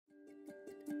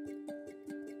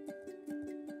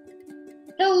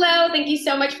Thank you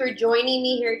so much for joining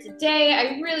me here today.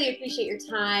 I really appreciate your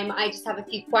time. I just have a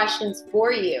few questions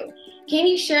for you. Can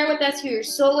you share with us who your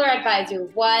solar advisor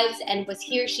was, and was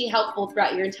he or she helpful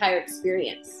throughout your entire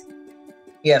experience?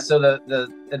 Yeah, so the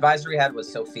advisor we had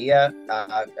was Sophia.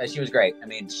 She was great. I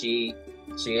mean, she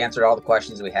answered all the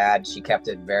questions we had. She kept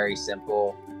it very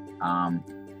simple.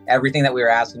 Everything that we were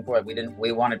asking for,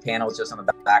 we wanted panels just on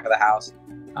the back of the house.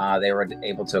 They were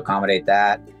able to accommodate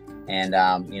that. And,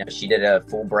 she did a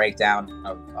full breakdown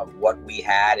of what we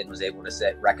had and was able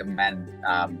to recommend,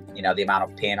 the amount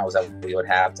of panels that we would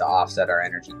have to offset our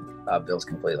energy bills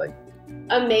completely.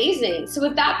 Amazing. So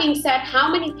with that being said,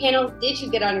 how many panels did you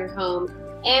get on your home?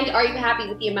 And are you happy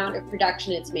with the amount of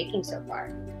production it's making so far?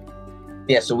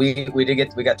 Yeah, so we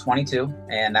got 22,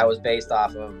 and that was based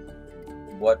off of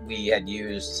what we had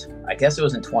used. I guess it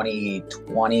was in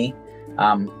 2020,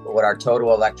 what our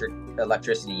total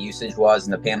electricity usage was,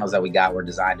 and the panels that we got were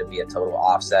designed to be a total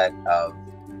offset of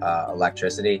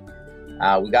electricity.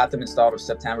 We got them installed in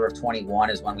September of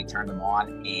 21 is when we turned them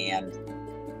on, and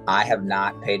I have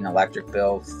not paid an electric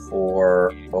bill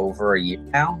for over a year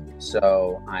now.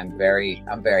 So I'm very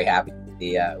happy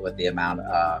with the amount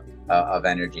of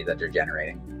energy that they're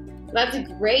generating. That's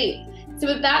great. So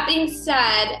with that being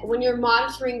said, when you're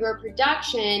monitoring your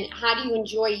production, how do you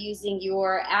enjoy using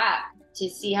your app to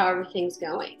see how everything's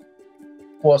going?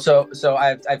 Well, so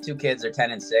I have two kids. They're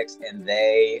 10 and 6, and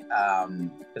they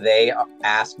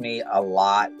ask me a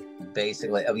lot.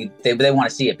 Basically, I mean, they want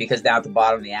to see it because down at the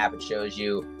bottom of the app it shows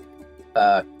you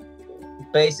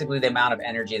basically the amount of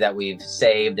energy that we've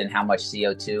saved and how much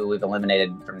CO2 we've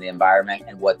eliminated from the environment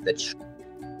and what the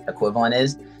equivalent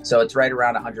is. So it's right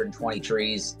around 120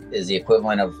 trees is the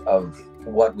equivalent of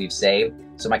what we've saved.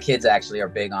 So my kids actually are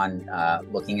big on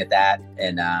looking at that,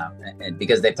 and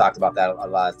because they've talked about that a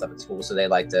lot of stuff at school, so they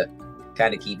like to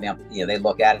kind of keep me up. They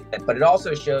look at it, but it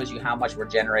also shows you how much we're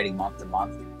generating month to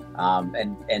month,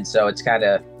 and so it's kind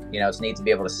of it's neat to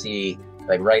be able to see.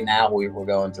 Like right now, we're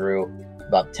going through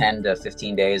about 10 to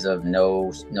 15 days of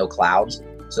no clouds.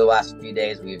 So the last few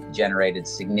days, we've generated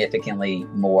significantly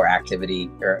more activity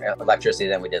or electricity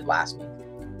than we did last week.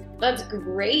 That's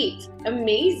great.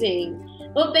 Amazing.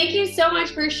 Well, thank you so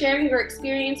much for sharing your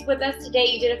experience with us today.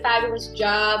 You did a fabulous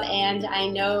job, and I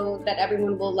know that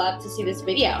everyone will love to see this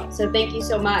video. So thank you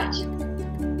so much.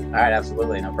 All right,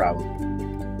 absolutely, no problem.